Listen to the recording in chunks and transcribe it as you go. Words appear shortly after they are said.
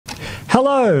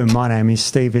Hello, my name is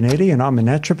Stephen Eddy and I'm a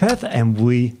naturopath and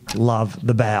we love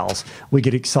the bowels. We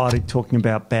get excited talking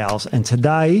about bowels, and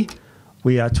today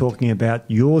we are talking about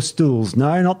your stools.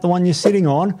 No, not the one you're sitting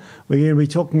on. We're going to be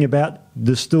talking about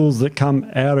the stools that come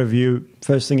out of you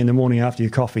first thing in the morning after your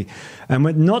coffee. And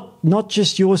we're not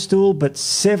just your stool, but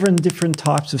 7 different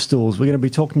types of stools. We're going to be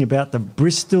talking about the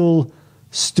Bristol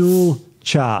Stool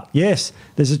Chart. Yes,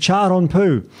 there's a chart on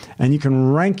poo and you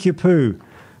can rank your poo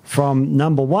from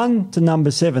number 1 to number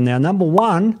 7. Now, number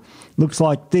 1 looks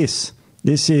like this.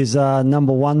 This is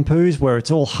number 1 poos, where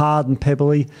it's all hard and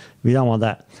pebbly. We don't want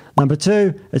that. Number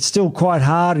 2, it's still quite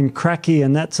hard and cracky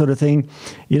and that sort of thing.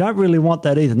 You don't really want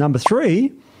that either. Number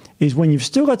 3 is when you've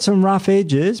still got some rough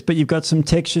edges, but you've got some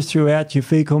texture throughout your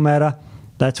fecal matter.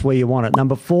 That's where you want it.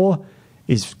 Number 4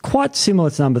 is quite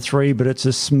similar to number 3, but it's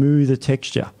a smoother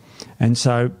texture. And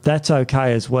so that's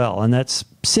okay as well. And that's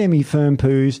semi-firm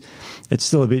poos. It's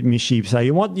still a bit mushy. So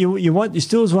your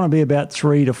stools want to be about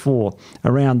 3 to 4,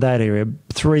 around that area,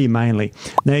 3 mainly.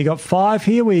 Now you got 5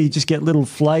 here where you just get little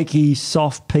flaky,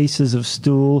 soft pieces of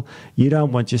stool. You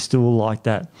don't want your stool like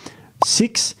that.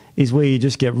 6 is where you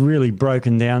just get really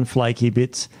broken down, flaky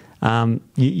bits.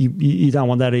 You don't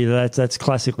want that either. That's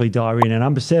classically diarrhea. Now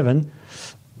number 7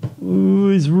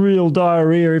 is real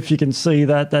diarrhea, if you can see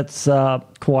that. That's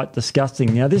quite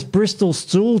disgusting. Now, this Bristol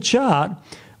Stool Chart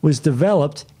was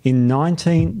developed in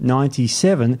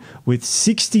 1997 with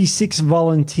 66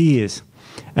 volunteers.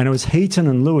 And it was Heaton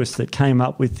and Lewis that came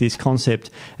up with this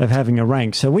concept of having a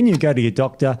rank. So when you go to your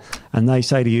doctor and they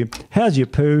say to you, how's your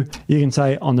poo? You can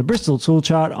say, on the Bristol Stool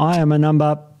Chart, I am a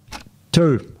number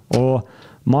 2. Or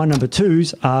my number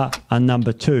 2s are a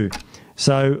number 2.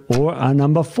 So, or a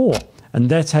number 4. And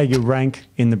that's how you rank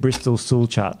in the Bristol Stool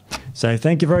Chart. So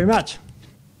thank you very much.